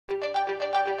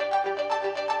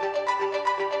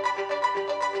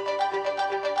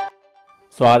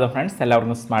സ്വാഗതം ഫ്രണ്ട്സ്,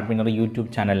 എല്ലാവർക്കും smart winner YouTube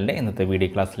ചാനലിൻ്റെ ഇന്നത്തെ വീഡിയോ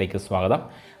ക്ലാസ്സിലേക്ക് സ്വാഗതം.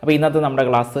 അപ്പോൾ ഇന്നത്തെ നമ്മുടെ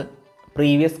ക്ലാസ്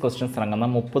പ്രീവിയസ് ക്വസ്റ്റ്യൻസ് ഇറങ്ങുന്ന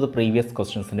 30 പ്രീവിയസ്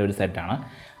ക്വസ്റ്റ്യൻസിൻ്റെ ഒരു സെറ്റാണ്.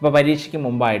 അപ്പോൾ പരീക്ഷയ്ക്ക്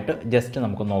മുമ്പായിട്ട് ജസ്റ്റ്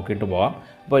നമുക്ക് നോക്കിയിട്ട് പോകാം.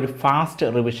 അപ്പോൾ ഒരു ഫാസ്റ്റ്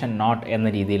റിവിഷൻ നോട്ട്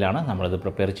എന്ന രീതിയിലാണ് നമ്മളിത്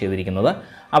പ്രിപ്പയർ ചെയ്തിരിക്കുന്നത്.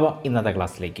 അപ്പോൾ ഇന്നത്തെ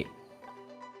ക്ലാസ്സിലേക്ക്.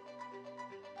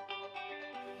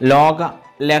 ലോക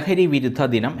ലഹരി വിരുദ്ധ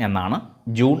ദിനം എന്നാണ്.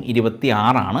 ജൂൺ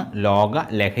 26 ലോക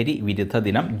ലഹരി വിരുദ്ധ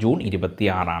ദിനം. ജൂൺ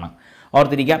 26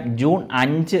 ഓർത്തിരിക്കാം. ജൂൺ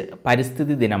 5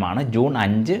 പരിസ്ഥിതി ദിനമാണ്. ജൂൺ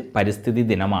 5 പരിസ്ഥിതി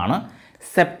ദിനമാണ്.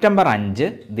 സെപ്റ്റംബർ 5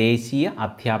 ദേശീയ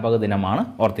അധ്യാപക ദിനമാണ്.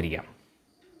 ഓർത്തിരിക്കാം.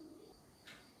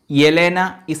 യെലേന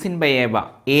ഇസിൻബയേവ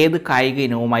ഏത് കായിക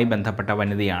ഇനവുമായി ബന്ധപ്പെട്ട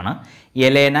വനിതയാണ്?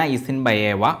 യെലേന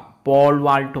ഇസിൻബയേവ പോൾ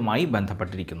വാൾട്ടുമായി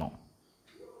ബന്ധപ്പെട്ടിരിക്കുന്നു.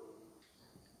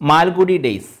 മാൽഗുഡി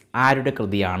ഡേയ്സ് ആരുടെ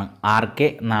കൃതിയാണ്? ആർ കെ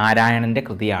നാരായണൻ്റെ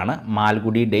കൃതിയാണ്.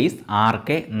 മാൽഗുഡി ഡേയ്സ് ആർ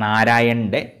കെ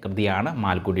നാരായണൻ്റെ കൃതിയാണ്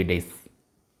മാൽഗുഡി ഡേയ്സ്.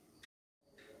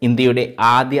 ഇന്ത്യയുടെ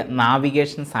ആദ്യ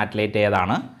നാവിഗേഷൻ സാറ്റലൈറ്റ്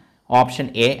ഏതാണ്? ഓപ്ഷൻ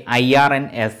എ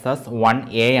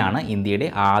IRNSS-1A ആണ് ഇന്ത്യയുടെ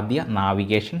ആദ്യ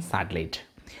നാവിഗേഷൻ സാറ്റലൈറ്റ്.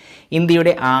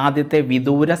 ഇന്ത്യയുടെ ആദ്യത്തെ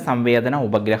വിദൂര സംവേദന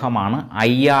ഉപഗ്രഹമാണ്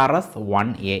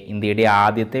IRS-1A. ഇന്ത്യയുടെ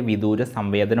ആദ്യത്തെ വിദൂര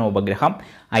സംവേദന ഉപഗ്രഹം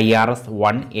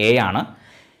IRS-1A ആണ്.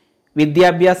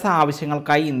 വിദ്യാഭ്യാസ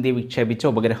ആവശ്യങ്ങൾക്കായി ഇന്ത്യ വിക്ഷേപിച്ച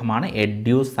ഉപഗ്രഹമാണ്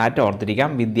എഡ്യൂസാറ്റ്. ഓർത്തിരിക്കാം.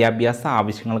 വിദ്യാഭ്യാസ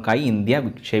ആവശ്യങ്ങൾക്കായി ഇന്ത്യ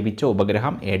വിക്ഷേപിച്ച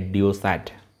ഉപഗ്രഹം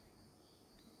എഡ്യൂസാറ്റ്.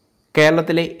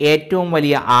 കേരളത്തിലെ ഏറ്റവും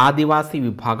വലിയ ആദിവാസി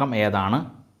വിഭാഗം ഏതാണ്?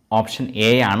 ഓപ്ഷൻ എ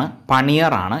ആണ്,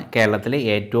 പണിയർ ആണ്. കേരളത്തിലെ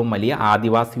ഏറ്റവും വലിയ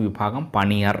ആദിവാസി വിഭാഗം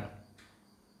പണിയർ.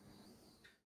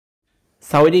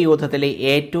 സൗരയൂഥത്തിലെ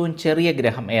ഏറ്റവും ചെറിയ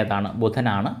ഗ്രഹം ഏതാണ്?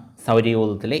 ബുധനാണ്.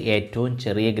 സൗരയൂഥത്തിലെ ഏറ്റവും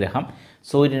ചെറിയ ഗ്രഹം.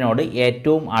 സൂര്യനോട്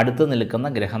ഏറ്റവും അടുത്ത് നിൽക്കുന്ന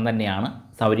ഗ്രഹം തന്നെയാണ്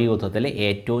സൗരയൂഥത്തിലെ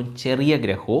ഏറ്റവും ചെറിയ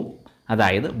ഗ്രഹവും,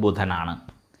 അതായത് ബുധനാണ്.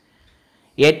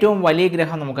 ഏറ്റവും വലിയ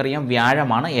ഗ്രഹം നമുക്കറിയാം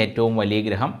വ്യാഴമാണ് ഏറ്റവും വലിയ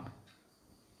ഗ്രഹം.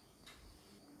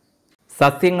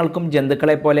 സസ്യങ്ങൾക്കും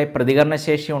ജന്തുക്കളെ പോലെ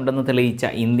പ്രതികരണശേഷി ഉണ്ടെന്ന് തെളിയിച്ച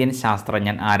ഇന്ത്യൻ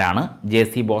ശാസ്ത്രജ്ഞൻ ആരാണ്?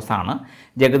 JC ബോസ് ആണ്.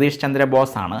 ജഗദീഷ് ചന്ദ്ര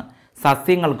ബോസ് ആണ്.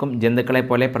 സസ്യങ്ങൾക്കും ജന്തുക്കളെ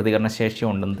പോലെ പ്രതികരണശേഷി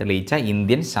ഉണ്ടെന്ന് തെളിയിച്ച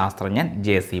ഇന്ത്യൻ ശാസ്ത്രജ്ഞൻ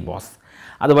JC ബോസ്.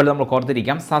 അതുപോലെ നമ്മൾ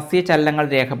ഓർത്തിരിക്കാം, സസ്യചലനങ്ങൾ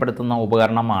രേഖപ്പെടുത്തുന്ന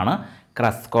ഉപകരണമാണ്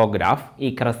ക്രെസ്കോഗ്രാഫ്. ഈ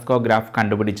ക്രെസ്കോഗ്രാഫ്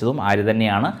കണ്ടുപിടിച്ചതും ആര്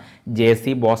തന്നെയാണ്?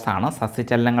 JC ബോസ് ആണ്.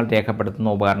 സസ്യചലനങ്ങൾ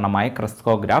രേഖപ്പെടുത്തുന്ന ഉപകരണമായ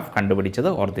ക്രെസ്കോഗ്രാഫ്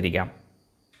കണ്ടുപിടിച്ചത് ഓർത്തിരിക്കാം.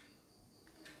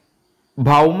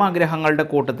 ഭൗമഗ്രഹങ്ങളുടെ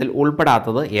കൂട്ടത്തിൽ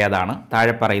ഉൾപ്പെടാത്തത് ഏതാണ്?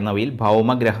 താഴെ പറയുന്നവയിൽ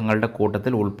ഭൗമഗ്രഹങ്ങളുടെ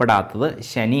കൂട്ടത്തിൽ ഉൾപ്പെടാത്തത്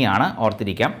ശനിയാണ്.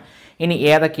 ഓർത്തിരിക്കാം. ഇനി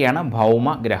ഏതൊക്കെയാണ്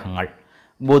ഭൗമഗ്രഹങ്ങൾ?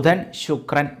 ബുധൻ,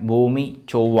 ശുക്രൻ, ഭൂമി,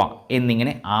 ചൊവ്വ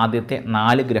എന്നിങ്ങനെ ആദ്യത്തെ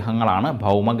 4 ഗ്രഹങ്ങളാണ്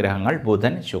ഭൗമഗ്രഹങ്ങൾ.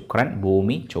 ബുധൻ, ശുക്രൻ,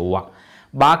 ഭൂമി, ചൊവ്വ.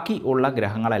 ബാക്കി ഉള്ള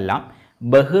ഗ്രഹങ്ങളെല്ലാം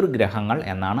ബഹിർഗ്രഹങ്ങൾ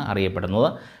എന്നാണ് അറിയപ്പെടുന്നത്.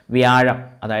 വ്യാഴം,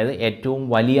 അതായത് ഏറ്റവും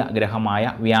വലിയ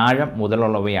ഗ്രഹമായ വ്യാഴം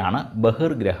മുതലുള്ളവയാണ്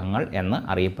ബഹിർഗ്രഹങ്ങൾ എന്ന്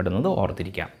അറിയപ്പെടുന്നത്.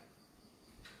 ഓർത്തിരിക്കാം.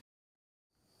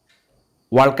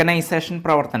 വൾക്കനൈസേഷൻ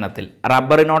പ്രവർത്തനത്തിൽ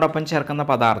റബ്ബറിനോടൊപ്പം ചേർക്കുന്ന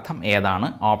പദാർത്ഥം ഏതാണ്?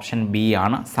 ഓപ്ഷൻ ബി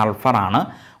ആണ്, സൾഫർ ആണ്.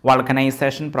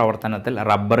 വൾക്കനൈസേഷൻ പ്രവർത്തനത്തിൽ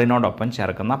റബ്ബറിനോടൊപ്പം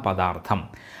ചേർക്കുന്ന പദാർത്ഥം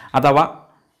അഥവാ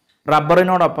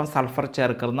റബ്ബറിനോടൊപ്പം സൾഫർ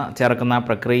ചേർക്കുന്ന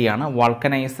പ്രക്രിയയാണ്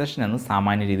വൾക്കനൈസേഷൻ എന്ന്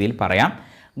സാമാന്യ രീതിയിൽ പറയാം.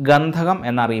 ഗന്ധകം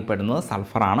എന്നറിയപ്പെടുന്നത്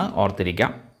സൾഫറാണ്.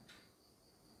 ഓർത്തിരിക്കാം.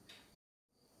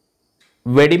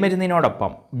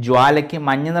 വെടിമരുന്നിനോടൊപ്പം ജ്വാലയ്ക്ക്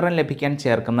മഞ്ഞ നിറം ലഭിക്കാൻ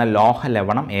ചേർക്കുന്ന ലോഹ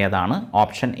ലവണം ഏതാണ്?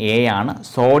 ഓപ്ഷൻ എ ആണ്,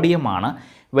 സോഡിയം ആണ്.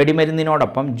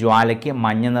 വെടിമരുന്നിനോടൊപ്പം ജ്വാലയ്ക്ക്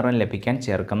മഞ്ഞ നിറം ലഭിക്കാൻ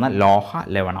ചേർക്കുന്ന ലോഹ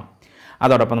ലവണം.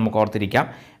 അതോടൊപ്പം നമുക്ക് ഓർത്തിരിക്കാം,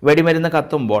 വെടിമരുന്ന്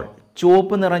കത്തുമ്പോൾ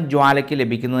ചുവപ്പ് നിറം ജ്വാലയ്ക്ക്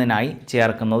ലഭിക്കുന്നതിനായി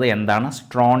ചേർക്കുന്നത് എന്താണ്?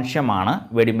 സ്ട്രോൺഷ്യമാണ്.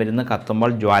 വെടിമരുന്ന് കത്തുമ്പോൾ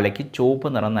ജ്വാലയ്ക്ക് ചുവപ്പ്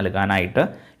നിറം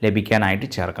ലഭിക്കാനായിട്ട്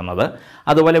ചേർക്കുന്നത്.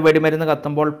 അതുപോലെ വെടിമരുന്ന്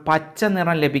കത്തുമ്പോൾ പച്ച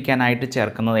നിറം ലഭിക്കാനായിട്ട്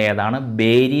ചേർക്കുന്നത് ഏതാണ്?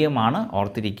 ബേരിയമാണ്.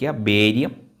 ഓർത്തിരിക്കുക,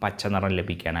 ബേരിയം പച്ച നിറം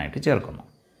ലഭിക്കാനായിട്ട് ചേർക്കുന്നു.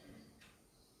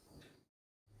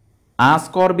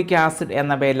 ആസ്കോർബിക് ആസിഡ്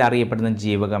എന്ന പേരിൽ അറിയപ്പെടുന്ന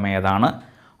ജീവകം ഏതാണ്?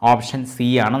 ഓപ്ഷൻ സി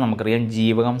ആണ്. നമുക്കറിയാം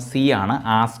ജീവകം സി ആണ്.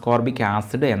 ആസ്കോർബിക്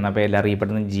ആസിഡ് എന്ന പേരിൽ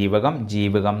അറിയപ്പെടുന്ന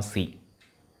ജീവകം സി.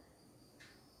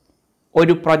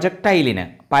 ഒരു പ്രൊജക്ടൈലിന്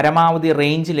പരമാവധി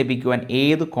റേഞ്ച് ലഭിക്കുവാൻ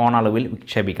ഏത് കോണളവിൽ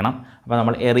വിക്ഷേപിക്കണം? അപ്പോൾ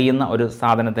നമ്മൾ എറിയുന്ന ഒരു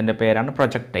സാധനത്തിൻ്റെ പേരാണ്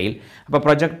പ്രൊജക്ടൈൽ. അപ്പോൾ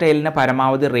പ്രൊജക്ടൈലിന്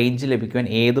പരമാവധി റേഞ്ച് ലഭിക്കുവാൻ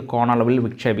ഏത് കോണളവിൽ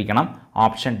വിക്ഷേപിക്കണം?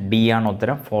 ഓപ്ഷൻ ഡി ആണ്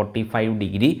ഉത്തരം, 45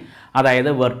 ഡിഗ്രി.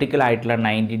 അതായത് വെർട്ടിക്കലായിട്ടുള്ള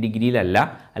 90 ഡിഗ്രിയിലല്ല,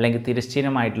 അല്ലെങ്കിൽ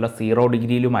തിരശ്ചീനമായിട്ടുള്ള 0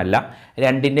 ഡിഗ്രിയിലുമല്ല,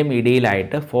 രണ്ടിൻ്റെയും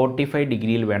ഇടയിലായിട്ട് 45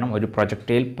 ഡിഗ്രിയിൽ വേണം ഒരു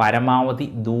പ്രൊജക്ടൈൽ പരമാവധി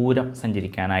ദൂരം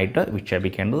സഞ്ചരിക്കാനായിട്ട്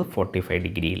വിക്ഷേപിക്കേണ്ടത്, 45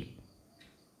 ഡിഗ്രിയിൽ.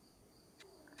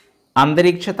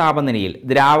 അന്തരീക്ഷ താപനിലയിൽ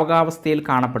ദ്രാവകാവസ്ഥയിൽ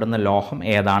കാണപ്പെടുന്ന ലോഹം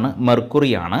ഏതാണ്?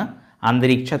 മെർക്കുറിയാണ്.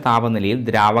 അന്തരീക്ഷ താപനിലയിൽ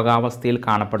ദ്രാവകാവസ്ഥയിൽ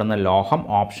കാണപ്പെടുന്ന ലോഹം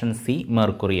ഓപ്ഷൻ സി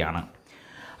മെർക്കുറിയാണ്.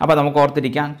 അപ്പോൾ നമുക്ക്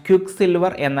ഓർത്തിരിക്കാം, ക്വിക്ക്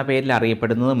സിൽവർ എന്ന പേരിൽ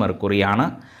അറിയപ്പെടുന്നത് മെർക്കുറിയാണ്.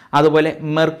 അതുപോലെ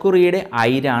മെർക്കുറിയുടെ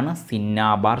അയിരാണ്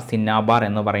സിന്നാബാർ. സിന്നാബാർ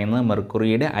എന്ന് പറയുന്നത്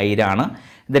മെർക്കുറിയുടെ അയിരാണ്.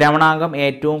 ദ്രവണാങ്കം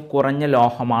ഏറ്റവും കുറഞ്ഞ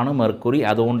ലോഹമാണ് മെർക്കുറി.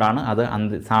 അതുകൊണ്ടാണ് അത്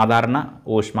സാധാരണ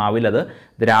ഊഷ്മാവിൽ അത്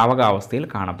ദ്രാവകാവസ്ഥയിൽ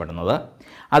കാണപ്പെടുന്നത്.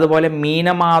 അതുപോലെ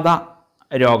മീനമാത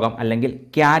രോഗം അല്ലെങ്കിൽ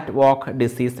ക്യാറ്റ് വാക്ക്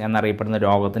ഡിസീസ് എന്നറിയപ്പെടുന്ന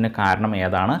രോഗത്തിന് കാരണം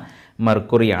ഏതാണ്?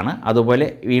 മെർക്കുറിയാണ്. അതുപോലെ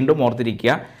വീണ്ടും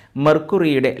ഓർത്തിരിക്കുക,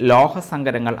 മെർക്കുറിയുടെ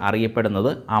ലോഹസങ്കരങ്ങൾ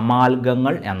അറിയപ്പെടുന്നത്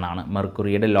അമാൽഗങ്ങൾ എന്നാണ്.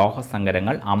 മെർക്കുറിയുടെ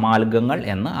ലോഹസങ്കരങ്ങൾ അമാൽഗങ്ങൾ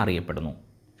എന്ന് അറിയപ്പെടുന്നു.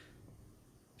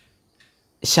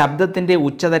 ശബ്ദത്തിൻ്റെ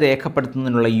ഉച്ചത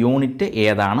രേഖപ്പെടുത്തുന്നതിനുള്ള യൂണിറ്റ്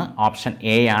ഏതാണ്? ഓപ്ഷൻ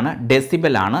എ ആണ്,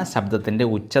 ഡെസിബൽ ആണ്. ശബ്ദത്തിൻ്റെ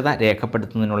ഉച്ചത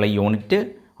രേഖപ്പെടുത്തുന്നതിനുള്ള യൂണിറ്റ്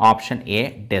ഓപ്ഷൻ എ,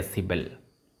 ഡെസിബൽ.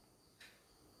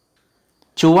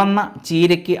 ചുവന്ന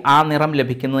ചീരയ്ക്ക് ആ നിറം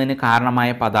ലഭിക്കുന്നതിന് കാരണമായ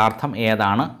പദാർത്ഥം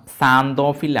ഏതാണ്?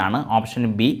 സാന്തോഫിൽ ആണ്. ഓപ്ഷൻ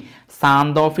ബി,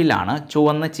 സാന്തോഫിൽ ആണ്.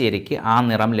 ചുവന്ന ചീരയ്ക്ക് ആ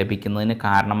നിറം ലഭിക്കുന്നതിന്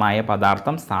കാരണമായ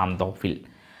പദാർത്ഥം സാന്തോഫിൽ.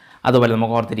 അതുപോലെ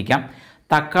നമുക്ക് ഓർത്തിരിക്കാം,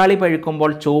 തക്കാളി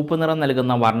പഴുക്കുമ്പോൾ ചുവപ്പ് നിറം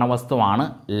നൽകുന്ന വർണ്ണവസ്തുവാണ്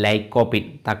ലൈക്കോപ്പിൻ.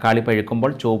 തക്കാളി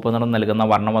പഴുക്കുമ്പോൾ ചുവപ്പ് നിറം നൽകുന്ന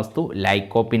വർണ്ണവസ്തു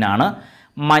ലൈക്കോപ്പിനാണ്.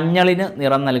 മഞ്ഞളിന്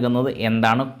നിറം നൽകുന്നത്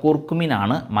എന്താണ്? കുർക്കുമിൻ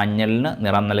ആണ്. മഞ്ഞളിന്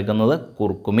നിറം നൽകുന്നത്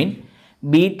കുർക്കുമിൻ.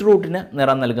 ബീറ്റ്റൂട്ടിന്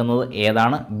നിറം നൽകുന്നത്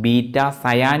ഏതാണ്? ബീറ്റ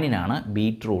സയാനിനാണ്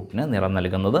ബീറ്റ്റൂട്ടിന് നിറം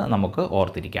നൽകുന്നത്. നമുക്ക്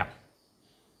ഓർത്തിരിക്കാം.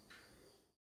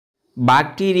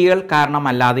 ബാക്ടീരിയകൾ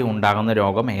കാരണമല്ലാതെ ഉണ്ടാകുന്ന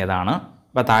രോഗം ഏതാണ്?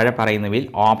 അപ്പോൾ താഴെ പറയുന്നവയിൽ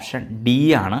ഓപ്ഷൻ ഡി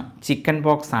ആണ്, ചിക്കൻ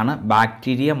പോക്സ് ആണ്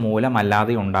ബാക്ടീരിയ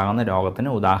മൂലമല്ലാതെ ഉണ്ടാകുന്ന രോഗത്തിന്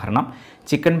ഉദാഹരണം.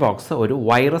 ചിക്കൻ പോക്സ് ഒരു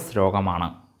വൈറസ് രോഗമാണ്.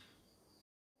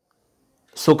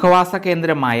 സുഖവാസ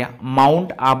കേന്ദ്രമായ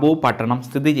മൗണ്ട് അബു പട്ടണം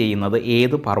സ്ഥിതി ചെയ്യുന്നത്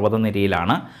ഏത്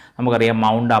പർവ്വതനിരയിലാണ്? നമുക്കറിയാം,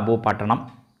 മൗണ്ട് അബു പട്ടണം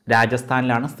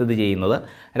രാജസ്ഥാനിലാണ് സ്ഥിതി ചെയ്യുന്നത്.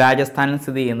 രാജസ്ഥാനിൽ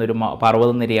സ്ഥിതി ചെയ്യുന്ന ഒരു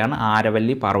പർവ്വതനിരയാണ്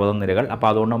ആരവല്ലി പർവ്വതനിരകൾ. അപ്പോൾ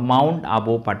അതുകൊണ്ട് മൗണ്ട്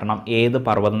അബു പട്ടണം ഏത്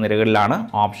പർവ്വതനിരകളിലാണ്?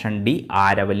 ഓപ്ഷൻ ഡി,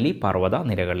 ആരവല്ലി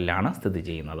പർവ്വതനിരകളിലാണ് സ്ഥിതി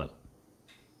ചെയ്യുന്നത്.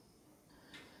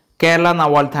 കേരള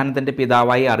നവോത്ഥാനത്തിൻ്റെ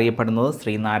പിതാവായി അറിയപ്പെടുന്നത്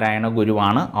ശ്രീനാരായണ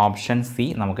ഗുരുവാണ്. ഓപ്ഷൻ സി,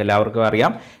 നമുക്കെല്ലാവർക്കും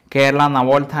അറിയാം, കേരള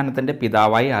നവോത്ഥാനത്തിൻ്റെ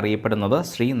പിതാവായി അറിയപ്പെടുന്നത്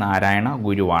ശ്രീനാരായണ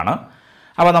ഗുരുവാണ്.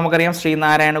 അപ്പോൾ നമുക്കറിയാം,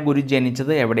 ശ്രീനാരായണ ഗുരു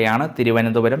ജനിച്ചത് എവിടെയാണ്?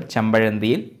 തിരുവനന്തപുരം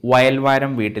ചെമ്പഴന്തിയിൽ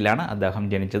വയൽവാരം വീട്ടിലാണ് അദ്ദേഹം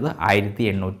ജനിച്ചത്.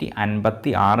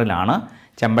 1856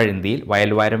 ചെമ്പഴന്തിയിൽ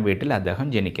വയൽവാരം വീട്ടിൽ അദ്ദേഹം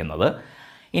ജനിക്കുന്നത്.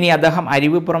 ഇനി അദ്ദേഹം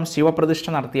അരുവിപ്പുറം ശിവപ്രതിഷ്ഠ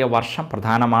നടത്തിയ വർഷം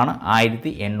പ്രധാനമാണ്.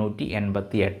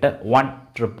 1888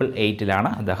 1888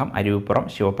 അദ്ദേഹം അരുവിപ്പുറം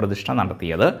ശിവപ്രതിഷ്ഠ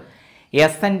നടത്തിയത്.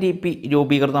 SNDP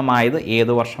രൂപീകൃതമായത്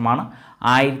ഏത് വർഷമാണ്?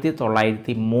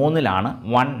 1903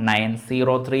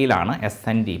 1903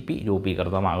 SNDP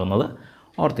രൂപീകൃതമാകുന്നത്.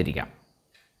 ഓർത്തിരിക്കാം.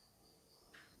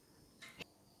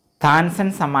 താൻസൻ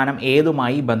സമ്മാനം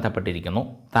ഏതുമായി ബന്ധപ്പെട്ടിരിക്കുന്നു?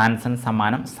 താൻസൻ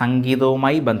സമ്മാനം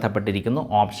സംഗീതവുമായി ബന്ധപ്പെട്ടിരിക്കുന്നു.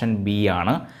 ഓപ്ഷൻ ബി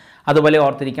ആണ്. അതുപോലെ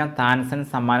ഓർത്തിരിക്കാം, താൻസൻ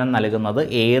സമ്മാനം നൽകുന്നത്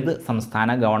ഏത് സംസ്ഥാന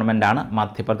ഗവൺമെൻറ്റാണ്?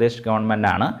 മധ്യപ്രദേശ്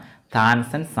ഗവൺമെൻറ്റാണ്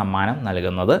താൻസൻ സമ്മാനം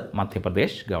നൽകുന്നത്.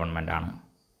 മധ്യപ്രദേശ് ഗവൺമെൻറ്റാണ്.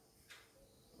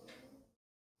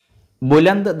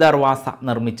 ബുലന്ദ് ദർവാസ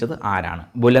നിർമ്മിച്ചത് ആരാണ്?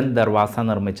 ബുലന്ദ് ദർവാസ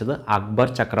നിർമ്മിച്ചത് അക്ബർ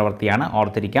ചക്രവർത്തിയാണ്.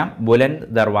 ഓർത്തിരിക്കാം, ബുലന്ദ്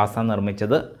ദർവാസ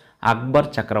നിർമ്മിച്ചത് അക്ബർ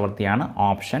ചക്രവർത്തിയാണ്.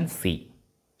 Option C.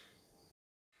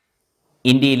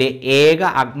 ഇന്ത്യയിലെ ഏക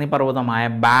അഗ്നിപർവ്വതമായ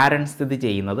ബാരൺ സ്ഥിതി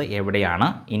ചെയ്യുന്നത് എവിടെയാണ്?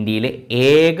 ഇന്ത്യയിലെ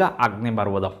ഏക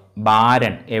അഗ്നിപർവ്വതം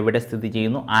ബാരൺ എവിടെ സ്ഥിതി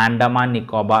ചെയ്യുന്നു? ആൻഡമാൻ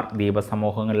നിക്കോബാർ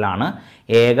ദ്വീപസമൂഹങ്ങളിലാണ്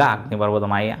ഏക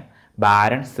അഗ്നിപർവ്വതമായ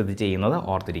ബാരൺ സ്ഥിതി ചെയ്യുന്നത്.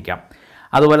 ഓർത്തിരിക്കാം.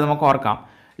 അതുപോലെ നമുക്ക് ഓർക്കാം,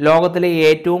 ലോകത്തിലെ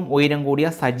ഏറ്റവും ഉയരം കൂടിയ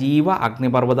സജീവ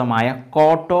അഗ്നിപർവ്വതമായ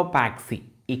കോട്ടോപാക്സി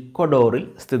ഇക്വഡോറിൽ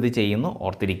സ്ഥിതി ചെയ്യുന്നു.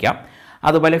 ഓർത്തിരിക്കാം.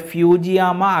 അതുപോലെ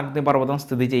ഫ്യൂജിയാമ അഗ്നിപർവ്വതം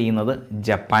സ്ഥിതി ചെയ്യുന്നത്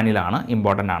ജപ്പാനിലാണ്.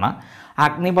 ഇമ്പോർട്ടൻ്റ് ആണ്.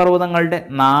 അഗ്നിപർവ്വതങ്ങളുടെ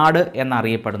നാട്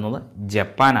എന്നറിയപ്പെടുന്നത്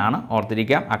ജപ്പാനാണ്.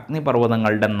 ഓർത്തിരിക്കാം,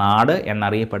 അഗ്നിപർവ്വതങ്ങളുടെ നാട്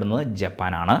എന്നറിയപ്പെടുന്നത്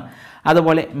ജപ്പാനാണ്.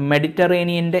 അതുപോലെ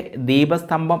മെഡിറ്ററേനിയൻ്റെ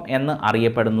ദീപസ്തംഭം എന്ന്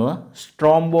അറിയപ്പെടുന്നത്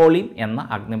സ്ട്രോംബോളിം എന്ന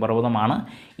അഗ്നിപർവ്വതമാണ്.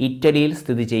 ഇറ്റലിയിൽ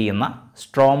സ്ഥിതി ചെയ്യുന്ന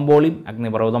സ്ട്രോംബോളിം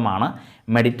അഗ്നിപർവ്വതമാണ്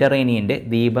മെഡിറ്ററേനിയൻ്റെ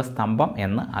ദീപസ്തംഭം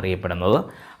എന്ന് അറിയപ്പെടുന്നത്.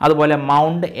 അതുപോലെ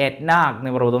മൗണ്ട് എറ്റ്ന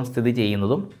അഗ്നിപർവ്വതം സ്ഥിതി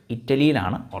ചെയ്യുന്നതും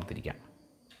ഇറ്റലിയിലാണ്. ഓർത്തിരിക്കാം.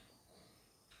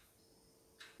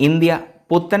 ഇന്ത്യ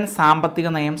പുത്തൻ സാമ്പത്തിക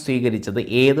നയം സ്വീകരിച്ചത്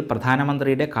ഏത്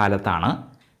പ്രധാനമന്ത്രിയുടെ കാലത്താണ്?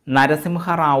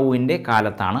 നരസിംഹറാവുവിൻ്റെ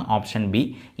കാലത്താണ്. ഓപ്ഷൻ ബി,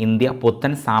 ഇന്ത്യ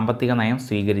പുത്തൻ സാമ്പത്തിക നയം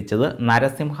സ്വീകരിച്ചത്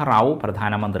നരസിംഹറാവു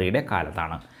പ്രധാനമന്ത്രിയുടെ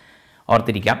കാലത്താണ്.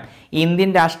 ഓർത്തിരിക്കാം,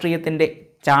 ഇന്ത്യൻ രാഷ്ട്രീയത്തിലെ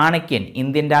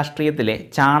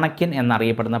ചാണക്യൻ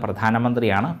എന്നറിയപ്പെടുന്ന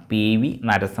പ്രധാനമന്ത്രിയാണ് PV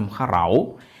നരസിംഹറാവു.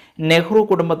 നെഹ്റു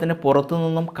കുടുംബത്തിന്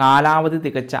പുറത്തുനിന്നും കാലാവധി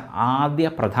തികച്ച ആദ്യ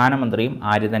പ്രധാനമന്ത്രിയും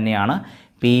ആര് തന്നെയാണ്?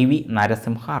 PV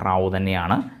നരസിംഹറാവു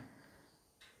തന്നെയാണ്.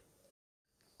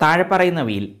 താഴെ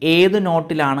പറയുന്നവയിൽ ഏത്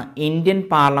നോട്ടിലാണ് ഇന്ത്യൻ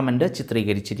പാർലമെൻറ്റ്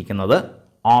ചിത്രീകരിച്ചിരിക്കുന്നത്?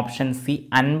 ഓപ്ഷൻ സി,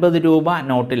 50 രൂപ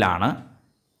നോട്ടിലാണ്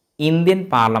ഇന്ത്യൻ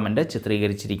പാർലമെൻറ്റ്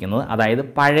ചിത്രീകരിച്ചിരിക്കുന്നത്. അതായത്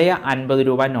പഴയ 50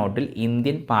 രൂപ നോട്ടിൽ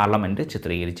ഇന്ത്യൻ പാർലമെൻറ്റ്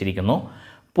ചിത്രീകരിച്ചിരിക്കുന്നു.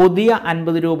 പുതിയ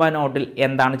 50 രൂപ നോട്ടിൽ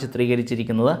എന്താണ്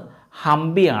ചിത്രീകരിച്ചിരിക്കുന്നത്?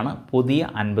 ഹംപിയാണ് പുതിയ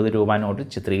 50 രൂപ നോട്ടിൽ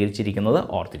ചിത്രീകരിച്ചിരിക്കുന്നത്.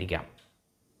 ഓർത്തിരിക്കാം.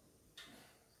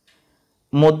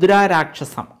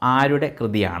 മുദ്രാരാക്ഷസം ആരുടെ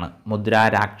കൃതിയാണ്?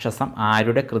 മുദ്രാരാക്ഷസം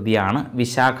ആരുടെ കൃതിയാണ്?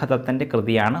 വിശാഖദത്തൻ്റെ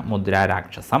കൃതിയാണ്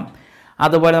മുദ്രാരാക്ഷസം.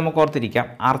 അതുപോലെ നമുക്ക് ഓർത്തിരിക്കാം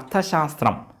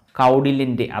അർത്ഥശാസ്ത്രം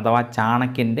കൗടില്യൻ്റെ അഥവാ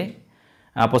ചാണക്യൻ്റെ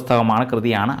പുസ്തകമാണ്,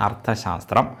 കൃതിയാണ്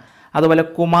അർത്ഥശാസ്ത്രം. അതുപോലെ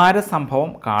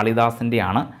കുമാരസംഭവം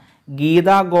കാളിദാസൻ്റെയാണ്.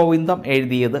 ഗീതാഗോവിന്ദം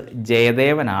എഴുതിയത്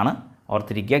ജയദേവനാണ്,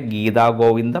 ഓർത്തിരിക്കുക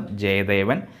ഗീതാഗോവിന്ദം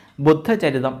ജയദേവൻ.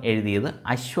 ബുദ്ധചരിതം എഴുതിയത്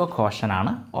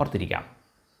അശ്വഘോഷനാണ്, ഓർത്തിരിക്കാം.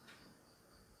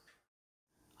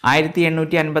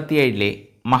 1857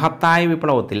 മഹത്തായ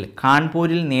വിപ്ലവത്തിൽ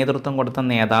കാൺപൂരിൽ നേതൃത്വം കൊടുത്ത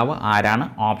നേതാവ് ആരാണ്?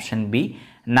 ഓപ്ഷൻ ബി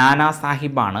നാനാ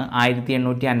സാഹിബാണ്.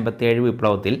 1857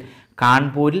 വിപ്ലവത്തിൽ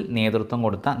കാൺപൂരിൽ നേതൃത്വം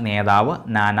കൊടുത്ത നേതാവ്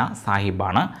നാനാ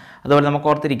സാഹിബാണ്. അതുപോലെ നമുക്ക്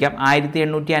ഓർത്തിരിക്കാം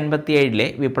 1857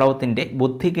 വിപ്ലവത്തിൻ്റെ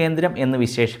ബുദ്ധികേന്ദ്രം എന്ന്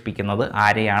വിശേഷിപ്പിക്കുന്നത്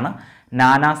ആരെയാണ്?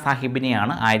 നാനാ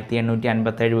സാഹിബിനെയാണ്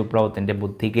 1857 വിപ്ലവത്തിൻ്റെ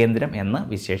ബുദ്ധികേന്ദ്രം എന്ന്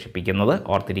വിശേഷിപ്പിക്കുന്നത്,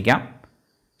 ഓർത്തിരിക്കാം.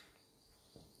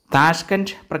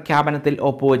 താഷ്കൻഡ് പ്രഖ്യാപനത്തിൽ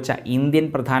ഒപ്പുവെച്ച ഇന്ത്യൻ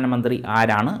പ്രധാനമന്ത്രി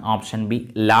ആരാണ്? Option B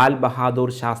Lal Bahadur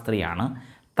ശാസ്ത്രിയാണ്.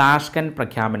 താഷ്കൻഡ്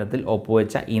പ്രഖ്യാപനത്തിൽ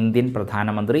ഒപ്പുവെച്ച ഇന്ത്യൻ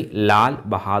പ്രധാനമന്ത്രി ലാൽ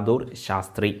ബഹാദൂർ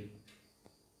ശാസ്ത്രി.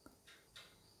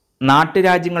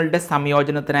 നാട്ടുരാജ്യങ്ങളുടെ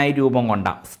സംയോജനത്തിനായി രൂപം കൊണ്ട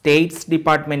സ്റ്റേറ്റ്സ്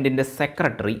ഡിപ്പാർട്ട്മെൻറ്റിൻ്റെ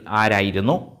സെക്രട്ടറി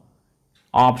ആരായിരുന്നു?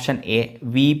 Option A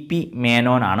V P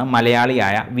മേനോനാണ്.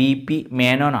 മലയാളിയായ വി പി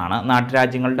മേനോനാണ്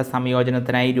നാട്ടുരാജ്യങ്ങളുടെ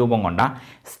സംയോജനത്തിനായി രൂപം കൊണ്ട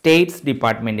സ്റ്റേറ്റ്സ്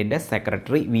ഡിപ്പാർട്ട്മെൻറ്റിൻ്റെ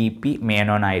സെക്രട്ടറി വി പി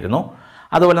മേനോനായിരുന്നു.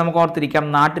 അതുപോലെ നമുക്ക് ഓർത്തിരിക്കാം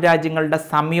നാട്ടുരാജ്യങ്ങളുടെ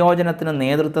സംയോജനത്തിന്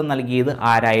നേതൃത്വം നൽകിയത്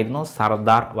ആരായിരുന്നു?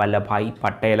 സർദാർ വല്ലഭായ്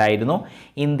പട്ടേലായിരുന്നു.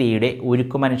 ഇന്ത്യയുടെ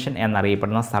ഉരുക്കുമനുഷ്യൻ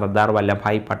എന്നറിയപ്പെടുന്ന സർദാർ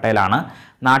വല്ലഭായ് പട്ടേലാണ്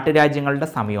നാട്ടുരാജ്യങ്ങളുടെ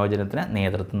സംയോജനത്തിന്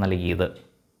നേതൃത്വം നൽകിയത്.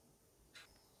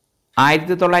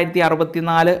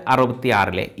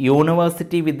 1964-66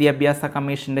 യൂണിവേഴ്സിറ്റി വിദ്യാഭ്യാസ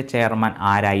കമ്മീഷൻ്റെ ചെയർമാൻ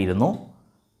ആരായിരുന്നു?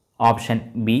 Option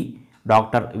B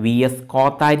doctor V S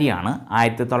കോത്താരിയാണ്.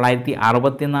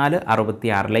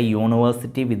 1964-66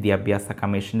 university വിദ്യാഭ്യാസ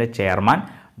കമ്മീഷൻ്റെ chairman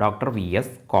doctor V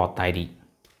S Kothari.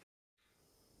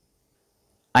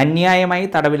 അന്യായമായി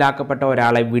തടവിലാക്കപ്പെട്ട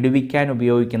ഒരാളെ വിടുവിക്കാൻ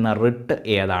ഉപയോഗിക്കുന്ന റിട്ട്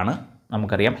ഏതാണ്?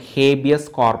 നമുക്കറിയാം ഹേബിയസ്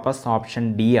കോർപ്പസ്, ഓപ്ഷൻ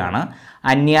ഡി ആണ്.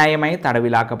 അന്യായമായി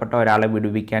തടവിലാക്കപ്പെട്ട ഒരാളെ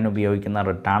വിടുവിക്കാൻ ഉപയോഗിക്കുന്ന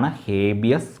റിട്ടാണ്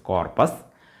ഹേബിയസ് കോർപ്പസ്.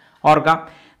 ഓർക്കാം,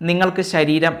 നിങ്ങൾക്ക്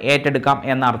ശരീരം ഏറ്റെടുക്കാം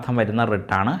എന്ന അർത്ഥം വരുന്ന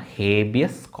റിട്ടാണ്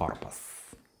ഹേബിയസ് കോർപ്പസ്.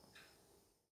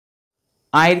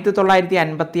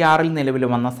 1956 നിലവിൽ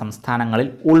വന്ന സംസ്ഥാനങ്ങളിൽ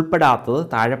ഉൾപ്പെടാത്തത്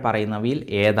താഴെ പറയുന്നവയിൽ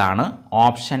ഏതാണ്?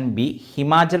 ഓപ്ഷൻ ബി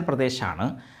ഹിമാചൽ പ്രദേശാണ്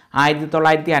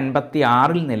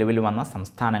 1956 നിലവിൽ വന്ന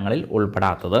സംസ്ഥാനങ്ങളിൽ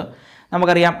ഉൾപ്പെടാത്തത്.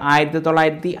 നമുക്കറിയാം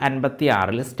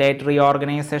 1956 സ്റ്റേറ്റ്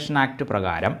റീഓർഗനൈസേഷൻ ആക്ട്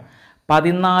പ്രകാരം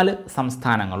 14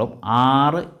 സംസ്ഥാനങ്ങളും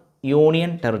 6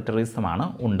 യൂണിയൻ ടെറിട്ടറീസുമാണ്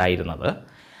ഉണ്ടായിരുന്നത്.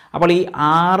 അപ്പോൾ ഈ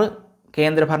 6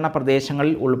 കേന്ദ്രഭരണ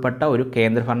പ്രദേശങ്ങളിൽ ഉൾപ്പെട്ട ഒരു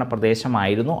കേന്ദ്രഭരണ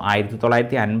പ്രദേശമായിരുന്നു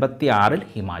 1956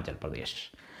 ഹിമാചൽ പ്രദേശ്.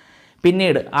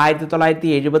 പിന്നീട്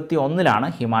 1971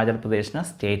 ഹിമാചൽ പ്രദേശിന്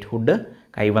സ്റ്റേറ്റ്ഹുഡ്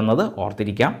കൈവന്നത്,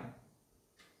 ഓർത്തിരിക്കാം.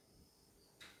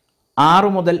 6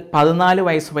 മുതൽ 14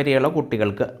 വയസ്സ് വരെയുള്ള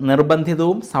കുട്ടികൾക്ക്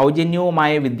നിർബന്ധിതവും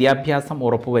സൗജന്യവുമായ വിദ്യാഭ്യാസം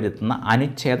ഉറപ്പുവരുത്തുന്ന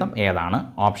അനുച്ഛേദം ഏതാണ്?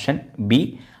 ഓപ്ഷൻ ബി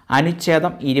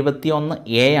അനുച്ഛേദം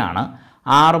 21A ആണ്.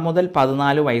 6 മുതൽ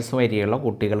 14 വയസ്സ് വരെയുള്ള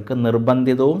കുട്ടികൾക്ക്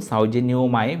നിർബന്ധിതവും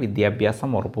സൗജന്യവുമായ വിദ്യാഭ്യാസം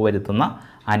ഉറപ്പുവരുത്തുന്ന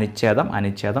അനുച്ഛേദം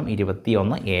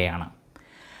 21A ആണ്.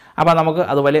 അപ്പോൾ നമുക്ക്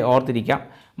അതുപോലെ ഓർത്തിരിക്കാം,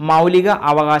 മൗലിക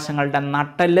അവകാശങ്ങളുടെ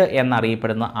നട്ടെല്ല്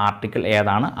എന്നറിയപ്പെടുന്ന ആർട്ടിക്കിൾ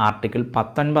ഏതാണ്? ആർട്ടിക്കിൾ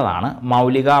 19 ആണ്.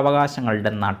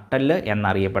 മൗലികാവകാശങ്ങളുടെ നട്ടെല്ല്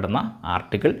എന്നറിയപ്പെടുന്ന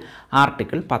ആർട്ടിക്കിൾ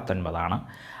 19 ആണ്.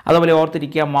 അതുപോലെ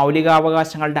ഓർത്തിരിക്കുക,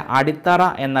 മൗലികാവകാശങ്ങളുടെ അടിത്തറ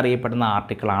എന്നറിയപ്പെടുന്ന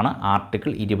ആർട്ടിക്കിളാണ്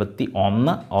ആർട്ടിക്കിൾ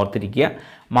 21. ഓർത്തിരിക്കുക,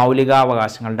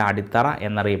 മൗലികാവകാശങ്ങളുടെ അടിത്തറ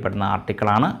എന്നറിയപ്പെടുന്ന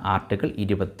ആർട്ടിക്കിളാണ് ആർട്ടിക്കിൾ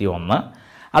 21.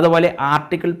 അതുപോലെ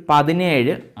ആർട്ടിക്കിൾ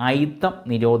 17 അയിത്തം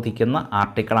നിരോധിക്കുന്ന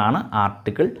ആർട്ടിക്കിളാണ്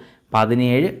ആർട്ടിക്കിൾ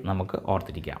 17. നമുക്ക്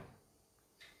ഓർത്തിരിക്കാം.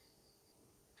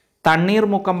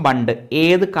 തണ്ണീർമുക്കം ബണ്ട്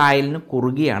ഏത് കായലിന്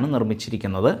കുറുകെയാണ്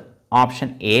നിർമ്മിച്ചിരിക്കുന്നത്? ഓപ്ഷൻ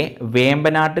എ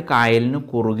വേമ്പനാട്ട് കായലിന്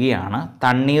കുറുകെയാണ്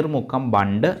തണ്ണീർമുക്കം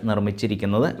ബണ്ട്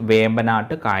നിർമ്മിച്ചിരിക്കുന്നത്.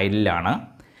 വേമ്പനാട്ട് കായലിലാണ്.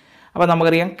 അപ്പോൾ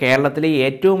നമുക്കറിയാം കേരളത്തിലെ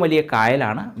ഏറ്റവും വലിയ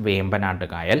കായലാണ് വേമ്പനാട്ട്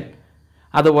കായൽ.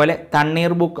 അതുപോലെ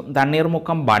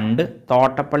തണ്ണീർമുക്കം ബണ്ട്,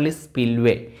 തോട്ടപ്പള്ളി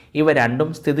സ്പിൽവേ ഇവ രണ്ടും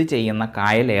സ്ഥിതി ചെയ്യുന്ന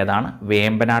കായൽ ഏതാണ്?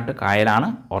 വേമ്പനാട്ട് കായലാണ്,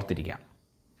 ഓർത്തിരിക്കാം.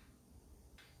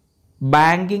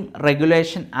 ബാങ്കിങ്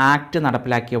റെഗുലേഷൻ ആക്ട്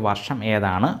നടപ്പിലാക്കിയ വർഷം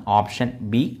ഏതാണ്? ഓപ്ഷൻ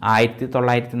ബി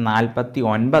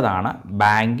 1949 ആണ്.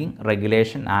 ബാങ്കിങ്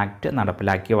റെഗുലേഷൻ ആക്ട്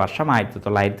നടപ്പിലാക്കിയ വർഷം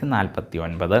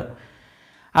 1949.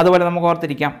 അതുപോലെ നമുക്ക്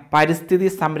ഓർത്തിരിക്കാം, പരിസ്ഥിതി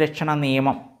സംരക്ഷണ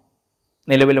നിയമം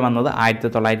നിലവിൽ വന്നത്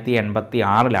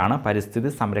 1986 പരിസ്ഥിതി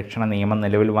സംരക്ഷണ നിയമം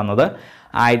നിലവിൽ വന്നത്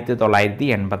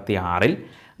 1986.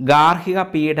 ഗാർഹിക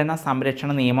പീഡന സംരക്ഷണ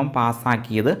നിയമം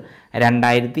പാസ്സാക്കിയത്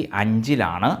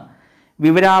 2005.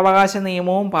 വിവരാവകാശ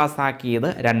നിയമവും പാസ്സാക്കിയത്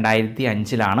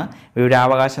 2005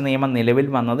 വിവരാവകാശ നിയമം നിലവിൽ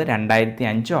വന്നത്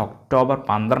 2005 ഒക്ടോബർ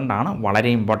 12 വളരെ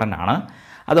ഇമ്പോർട്ടൻ്റ് ആണ്.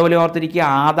 അതുപോലെ ഓർത്തിരിക്കുക,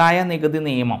 ആദായ നികുതി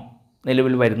നിയമം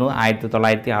നിലവിൽ വരുന്നത്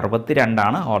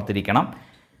 1962 ഓർത്തിരിക്കണം.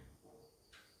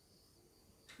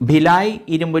 ഭിലായ്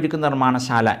ഇരുമ്പുരുക്ക്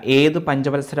നിർമ്മാണശാല ഏത്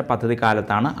പഞ്ചവത്സര പദ്ധതി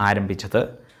കാലത്താണ് ആരംഭിച്ചത്?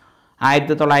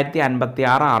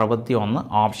 1956-61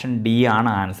 ഓപ്ഷൻ ഡി ആണ്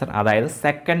ആൻസർ. അതായത്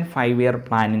സെക്കൻഡ് 5 ഇയർ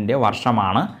പ്ലാനിൻ്റെ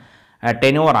വർഷമാണ്,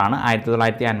 ടെന്യൂറാണ്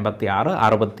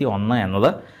 1956-61 എന്നത്.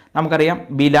 നമുക്കറിയാം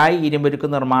ഭിലായ് ഇരുമ്പുരുക്ക്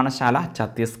നിർമ്മാണശാല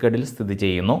ഛത്തീസ്ഗഡിൽ സ്ഥിതി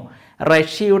ചെയ്യുന്നു.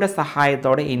 റഷ്യയുടെ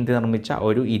സഹായത്തോടെ ഇന്ത്യ നിർമ്മിച്ച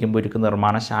ഒരു ഇരുമ്പുരുക്ക്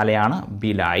നിർമ്മാണശാലയാണ്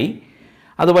ഭിലായ്.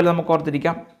 അതുപോലെ നമുക്ക്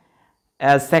ഓർത്തിരിക്കാം,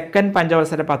 സെക്കൻഡ്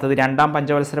പഞ്ചവത്സര പദ്ധതി, രണ്ടാം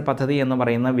പഞ്ചവത്സര പദ്ധതി എന്ന്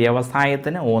പറയുന്ന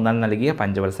വ്യവസായത്തിന് ഊന്നൽ നൽകിയ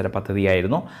പഞ്ചവത്സര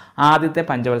പദ്ധതിയായിരുന്നു. ആദ്യത്തെ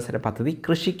പഞ്ചവത്സര പദ്ധതി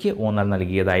കൃഷിക്ക് ഊന്നൽ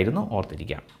നൽകിയതായിരുന്നു,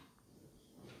 ഓർത്തിരിക്കാം.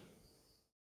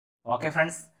 ഓക്കെ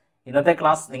ഫ്രണ്ട്സ്, ഇന്നത്തെ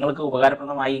ക്ലാസ് നിങ്ങൾക്ക്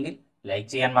ഉപകാരപ്രദമായെങ്കിൽ ലൈക്ക്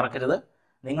ചെയ്യാൻ മറക്കരുത്.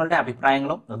 നിങ്ങളുടെ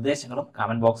അഭിപ്രായങ്ങളും നിർദ്ദേശങ്ങളും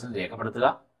കമൻറ്റ് ബോക്സിൽ രേഖപ്പെടുത്തുക.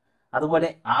 അതുപോലെ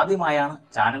ആദ്യമായാണ്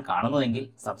ചാനൽ കാണുന്നതെങ്കിൽ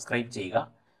സബ്സ്ക്രൈബ് ചെയ്യുക.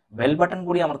 ബെൽ ബട്ടൺ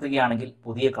കൂടി അമർത്തുകയാണെങ്കിൽ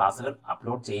പുതിയ ക്ലാസ്സുകൾ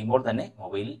അപ്ലോഡ് ചെയ്യുമ്പോൾ തന്നെ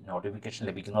മൊബൈലിൽ നോട്ടിഫിക്കേഷൻ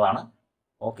ലഭിക്കുന്നതാണ്.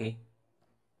 Okay.